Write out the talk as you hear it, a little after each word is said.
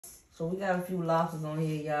So we got a few lobsters on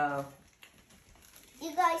here, y'all.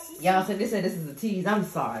 You guys see? Y'all said this is a tease. I'm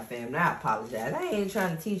sorry, fam. I apologize. I ain't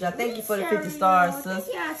trying to tease y'all. Thank you for the 50 stars, sis.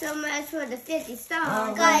 Thank y'all so much for the 50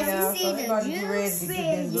 stars. Guys, You see the juice? You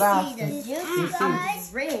see the juice, guys?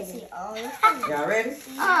 Ready. Y'all ready?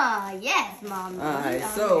 Oh, yes, Mom. Alright,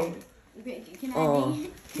 so. Can I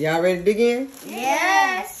dig? Y'all ready to dig in?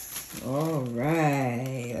 Yes.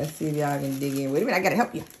 Alright. Let's see if y'all can dig in. Wait a minute, I gotta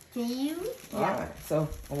help you. Can you? Alright, so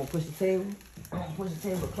I'm gonna push the table. I'm gonna push the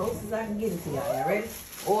table close as I can get it to y'all. Y'all ready?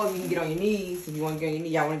 Or if you can get on your knees. If you want to get on your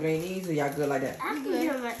knees, y'all want to get on your knees, or y'all good like that? I'm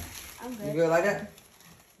good. I'm good. You good like that?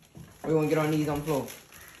 Or you want to get on your knees on the floor?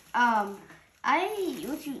 I'm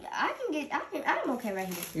okay right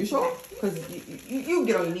here. You sure? Because you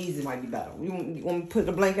get on your knees, it might be better. You want me to put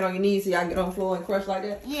the blanket on your knees so y'all get on the floor and crush like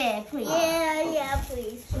that? Yeah, please. Yeah,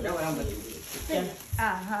 please. So that's what I'm going to do. Okay?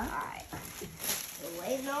 Alright. We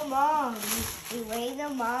waiting on Mommy. We waiting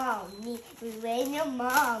on Mommy. We waiting on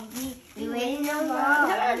Mommy. We waiting on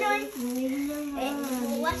Mommy. We waiting on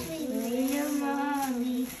Mommy. Watch me. We waiting on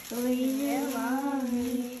Mommy. We waiting on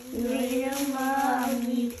Mommy. We waiting on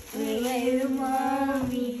Mommy. We waiting on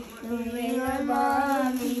Mommy. We waiting on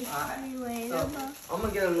Mommy. Alright, so I'm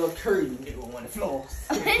going to get a little curtain on the floor.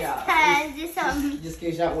 Just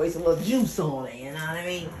in case y'all waste a little juice on it, you know what I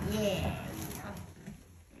mean? Yeah.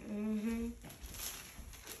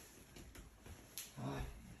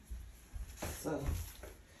 So, y'all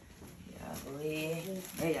go ahead.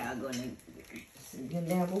 Hey, y'all go in there. Get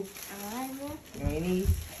down, boo. Alright, boo. You know your knees.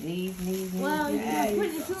 Well, you Yeah. gotta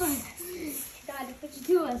push it to us. Gotta push it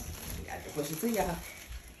to us. You got to push it to y'all. Have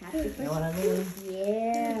to push You know what I mean?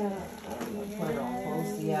 Yeah. Put it on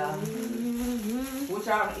close to y'all. What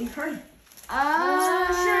y'all eat curry?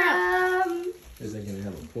 Shrimp. Is they gonna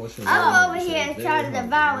have a portion? I'm over here trying to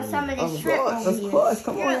devour some of this shrimp. Of course.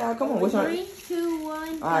 Come on, y'all. Come on. What's on? 3, 2,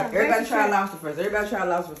 1. All right, everybody try lobster first. Everybody try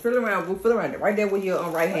lobster. Feel around, boo. Feel around. Right there with your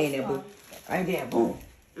right hand there, boo. Right there, boom.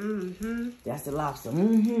 That's the lobster.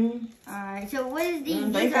 Alright, so what is these?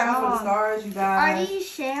 Thank These God are for the all. stars, you guys. Are these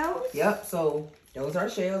shells? Yep. So those are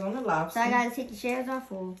shells on the lobster. So I gotta take the shells off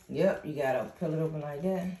full. Yep. You gotta peel it open like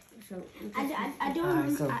that. So I don't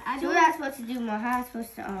Alright, so- I So don't what am I supposed to do, Mom? How am I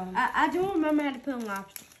supposed to I don't remember how to peel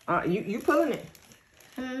lobster. You pulling it.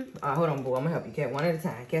 Hmm? Hold on, boo. I'm gonna help you, Cat. One at a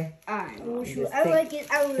time, okay? Alright. You just I take- like it.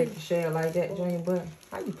 I like Take it. the shell like that, join your butt.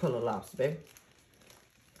 How you pull a lobster, baby?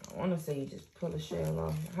 I wanna say you just pull the shell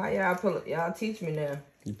off. How y'all pull it? Y'all teach me now.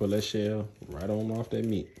 You pull that shell right on off that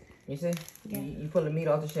meat. You see? You pull the meat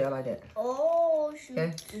off the shell like that. Oh, shoot.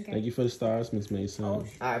 Okay? Thank you for the stars, Miss Mason.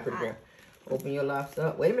 Alright, pretty good. Open your lobster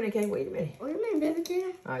up. Wait a minute, Kate. Wait a minute. What do you mean, baby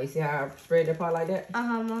kid? Alright, you see how I spread that part like that?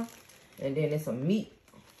 Mom. And then there's some meat.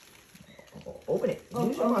 Open it.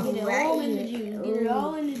 Use your Get muscle. it all in the juice. Get it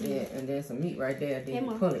all in the juice. Yeah, and then some meat right there. Then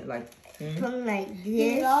you pull it like. Come like Get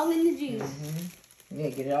it this. all in the juice. Yeah,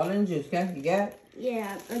 get it all in the juice, okay? You got it?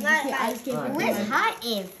 Yeah. Like, it's hot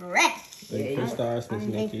and fresh. Thank you for the stars, Miss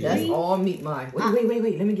Nikki. That's all meat, mine.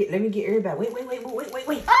 Wait. Let me get everybody. Wait.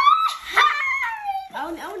 I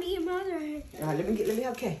want to eat my other hand. Alright, let me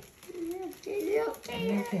help Kay.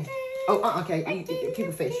 Okay. Oh, okay. Keep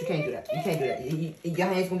it face. You can't do that. Your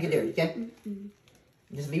hands gonna get dirty, okay?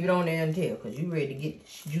 Just leave it on there until, cause you ready to get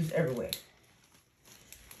juice everywhere.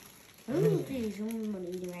 Please, I don't want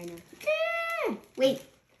to eat it right now. Wait.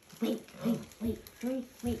 Johnny,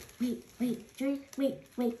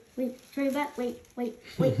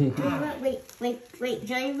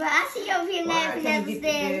 but I see you over here laughing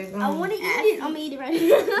upstairs. I want to eat it. I'm going to eat it right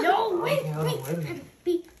now. No, wait. Okay, hold on, wait a minute.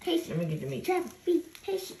 Be patient. Let me get the meat. Try to be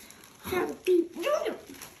patient. Try to be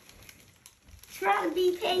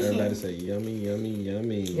patient. Everybody say yummy, yummy,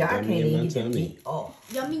 yummy. Yeah, I can't yummy in my even get the tummy. meat off.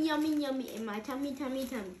 Yummy, yummy, yummy. In my tummy.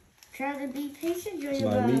 Try to be patient, Johnny. It's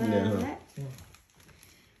like meat now, huh?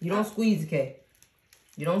 You don't squeeze it, Kay.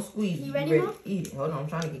 You don't squeeze it. You ready, Mom? to eat it. Hold on, I'm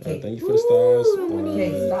trying to get Kay. Thank you for the stars.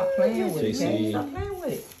 Kay, stop playing with it, Kay. JC. Stop playing with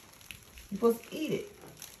it. You're supposed to eat it.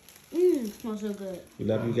 Smells so good. We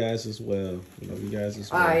love you guys as well.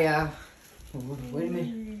 Alright, wait a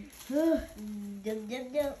minute.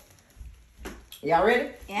 Y'all ready?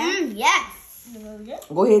 Yes.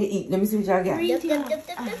 Go ahead and eat. Let me see what y'all got.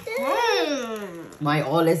 Mine,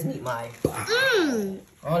 all this meat, mine.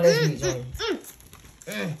 All this meat, Johnny.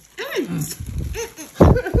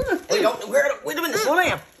 Wait a minute, slow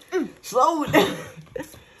down. Slow down.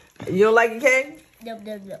 You don't like it, Kay?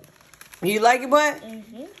 You like it, bud?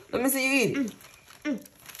 Let me see you eat it.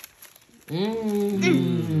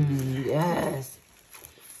 Yes.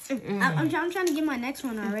 I'm trying to get my next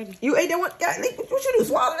one already. You ate that one? God, what you do?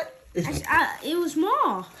 Swallow it? It was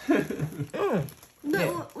small. But Yeah.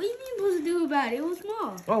 what you mean supposed to do about it? It was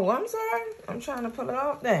small. Oh, I'm sorry. I'm trying to pull it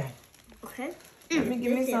off there. Okay. Let me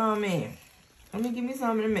give me some in. Let me give me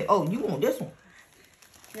some in a minute. Oh, you want this one?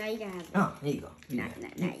 Now you can have it. Oh, there you go. Now you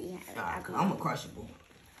have it. Alright, I'm gonna crush it, boo.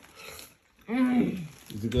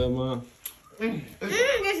 Is it good, Mom?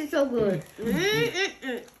 This is so good.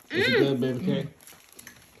 Is it good, baby K?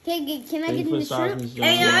 Can I Thank get you in for the the stars, shrimp? Miss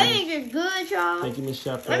Hey, y'all, it Jones. ain't just good, y'all. Thank you, Miss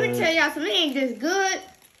Shepherd. Let me tell y'all something. It ain't just good.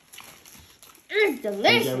 It's Thank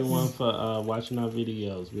delicious. everyone for watching our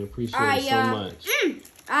videos. We appreciate Alright, it so y'all. much.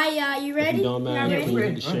 You ready? If you don't mind, Y'all can you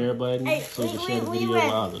ready? hit the share button Hey, so you can we- share the we video ready.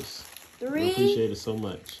 with others? We 3, appreciate it so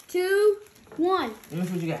much. 2, 1. Let me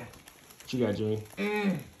see what you got. What you got, Junior?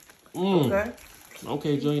 Okay.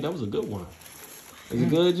 Okay, Junior, that was a good one. Is it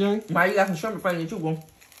good, Junior? Now you got some shrimp in front of you too, boo.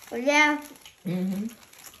 But yeah.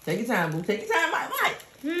 Take your time, boo. Take your time, Mike.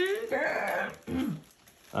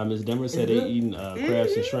 Girl. Miss Denver said they eating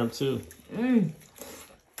crabs and shrimp too.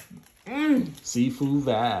 Seafood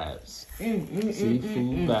vibes.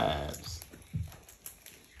 Seafood vibes.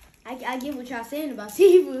 I get what y'all saying about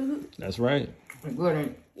seafood. That's right. Good, ain't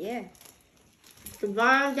it? Yeah. The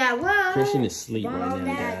bomb that was. Christian is asleep right Bomb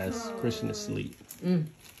now, that guys. time. Christian is asleep.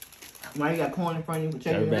 Now you got corn in front of you. But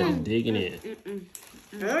check it Everybody's out. digging in.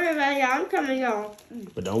 Don't worry about it, y'all. I'm coming, y'all.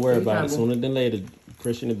 But don't worry about it. Sooner than later,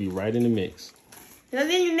 Christian will be right in the mix. So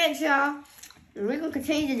then you mix, y'all. And we're going to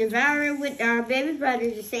continue to devour it with our baby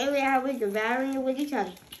brothers the same way how we're devouring it with each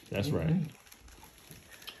other. That's right.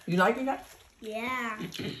 You like it, guys? Yeah.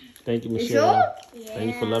 Thank you, You Michelle. sure?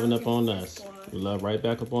 Thank you for loving up on us. We love right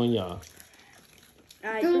back up on y'all.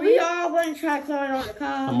 Alright, Do 3. we all want to try corn on the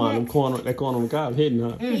cob? Come on, that corn on the cob hitting,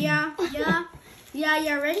 huh? Yeah.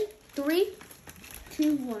 Y'all ready? 3,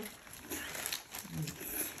 2, 1.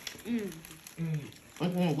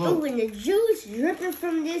 Oh, and the juice dripping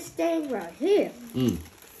from this thing right here.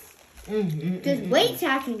 Just wait till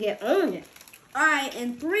I can get on it. Alright,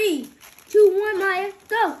 and 3, 2, 1, Maya,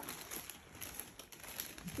 go.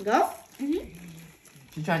 Go.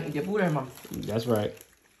 She's trying to eat your food, mom. That's right.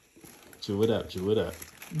 Chew it up, chew it up.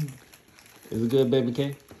 Is it good, baby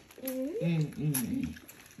K?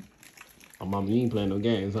 Oh, mama, you ain't playing no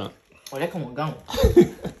games, huh? Oh, that corn gone.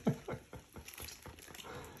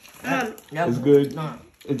 It's good. No.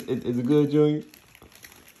 Is it good, Junior?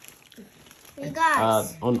 You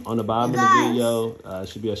guys. On the bottom of You the guys. video,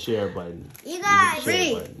 should be a share button. You guys. Share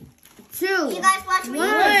 3, button. 2. You guys watch me.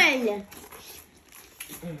 1.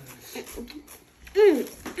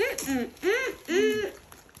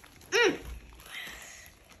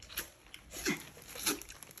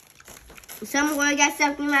 Someone got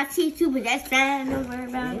something in my teeth too, but that's fine. Don't worry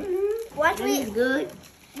about it. Watch me. Good.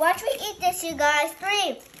 Watch me eat this, you guys.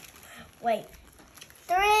 3. Wait.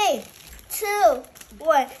 3, 2,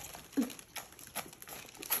 1.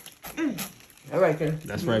 All right, K.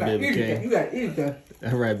 That's right, baby K. You got to eat it, K.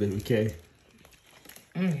 All right, baby K.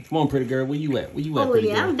 Come on, pretty girl. Where you at? Where you at, Oh, pretty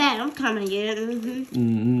yeah, girl? I'm back. I'm coming, yeah.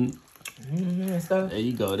 Stuff. There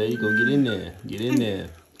you go. There you go. Get in there. Get in there.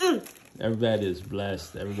 Everybody is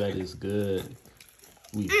blessed. Everybody is good.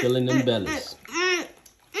 We filling them bellies.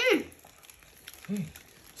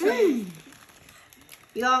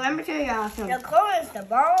 Y'all, let me tell y'all something. The corn's the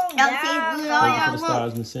bomb. Y'all see good all Thank you for y'all the want.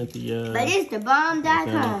 stars, Miss Cynthia. But it's the bomb.com.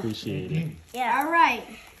 Family appreciate it. Yeah. All right.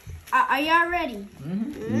 Are y'all ready?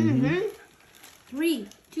 3,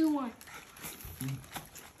 2, 1.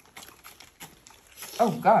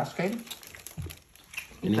 Oh, gosh, Katie.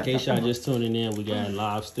 And in case y'all just tuning in, we got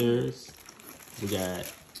lobsters, we got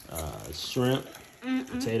shrimp,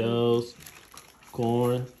 potatoes,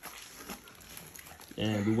 corn,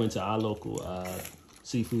 and we went to our local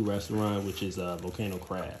seafood restaurant, which is Volcano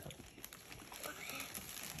Crab.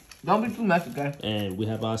 Don't be too messy, guys. And we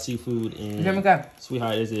have our seafood You hear me, in, guys?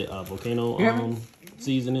 sweetheart, is it volcano You hear me?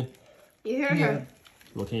 seasoning? You hear Yeah. her?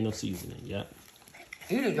 Volcano seasoning, yeah.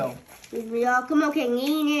 Eat it, though. Y'all, come on, can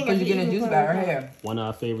lean in. Because you're getting juice back right here. One of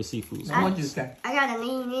our favorite seafood How much spots. juice, K? I gotta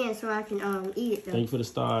lean in so I can eat it though. Thank you for the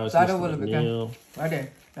stars, Slide Mr. over a little bit, McNeil. Right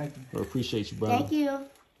there. Thank you. We appreciate you, brother. Thank you.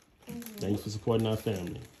 Thank you for supporting our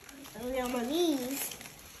family. We on my knees.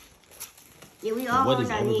 Yeah, we And all what on is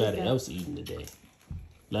our knees. everybody though. else eating today?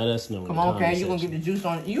 Let us know in Come the on, comment K. You're going to section. get the juice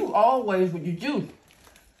on. You always with your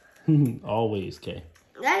juice. Always, K.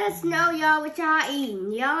 Let us know, y'all, what y'all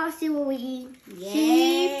eating. Y'all see what we eat? Yeah.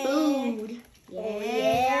 Seafood.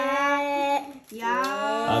 Yeah.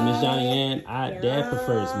 Yeah. Miss Johnny Ann, Dad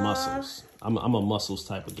prefers mussels. I'm a mussels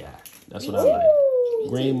type of guy. That's what I like.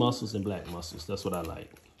 Green mussels and black mussels. That's what I like.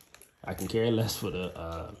 I can care less for the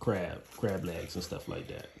crab legs and stuff like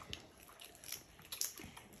that.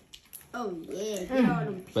 Oh yeah. Get all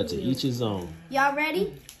them But to peels. each his own. Y'all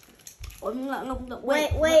ready?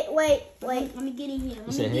 Wait. Let me get in here.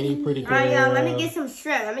 He said, hey, pretty girl. Alright, y'all, let me get some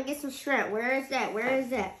shrimp. Where is that?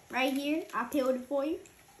 Right here. I peeled it for you.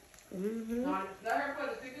 Mm-hmm.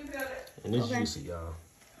 And it's juicy, y'all.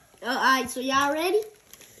 Alright, so y'all ready?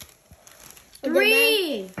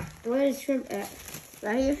 3. Where is shrimp at?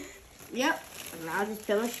 Right here? Yep. And I'll just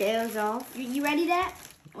peel the shells off. You ready, Dad?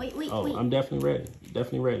 Wait. Oh, I'm definitely ready.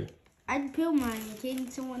 Definitely ready. I just peeled mine in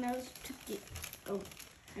case someone else took it. Oh,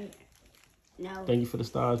 right. No. Thank you for the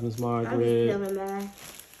stars, Miss I'm just Margaret. peeling mine.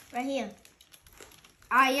 Right here.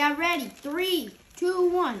 Alright, y'all ready? 3, 2,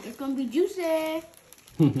 1. It's gonna be juicy.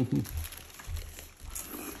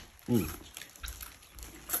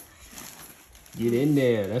 Get in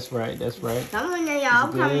there. That's right. Come on there, y'all.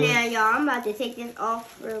 I'm coming there, y'all. I'm about to take this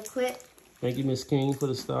off real quick. Thank you, Miss King, for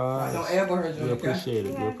the stars. Don't elbow her, We Junior. appreciate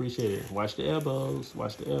it. We appreciate it. Watch the elbows.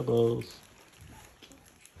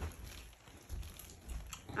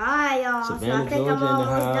 Alright, y'all. So I Savannah, think I'm Georgia in the almost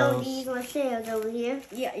done house. with these little shells over here.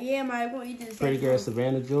 Yeah, Mike, I'm gonna eat this. Pretty girl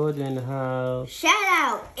Savannah, Georgia in the house. Shout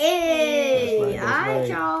out. Hey. That's Alright, right.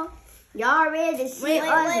 y'all. Y'all ready to see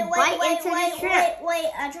us bite into the shrimp? Wait.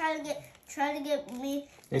 I'm trying to get me.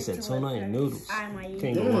 They said tuna and noodles. I'm ready.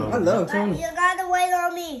 Can't go wrong. I love You tuna. gotta wait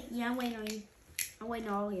on me. Yeah, I'm waiting on you. I'm waiting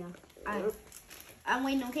on all y'all. I'm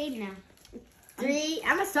waiting on Katie now. 3.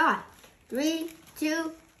 I'ma start. 3,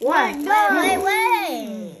 2, 1.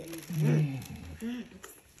 Wait.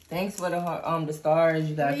 Thanks for the stars,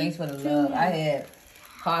 you guys. Thanks for the love. I had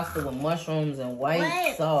pasta with mushrooms and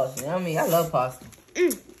white sauce. You know what I mean? I love pasta. I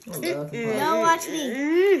love pasta. Don't watch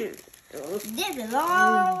me. Dip it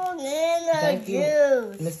long in the Thank you,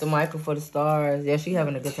 juice. Mr. Michael, for the stars. Yeah, she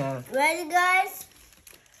having a good time. Ready, guys?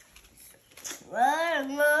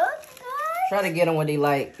 Ready, guys? Try to get them what they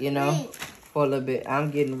like, you know, for a little bit.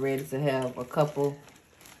 I'm getting ready to have a couple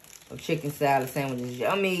of chicken salad sandwiches.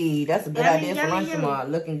 Yummy. That's a good idea for lunch tomorrow.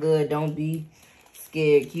 Looking good. Don't be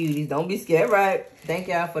scared, cuties. Don't be scared, right? Thank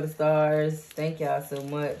y'all for the stars. Thank y'all so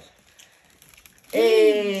much.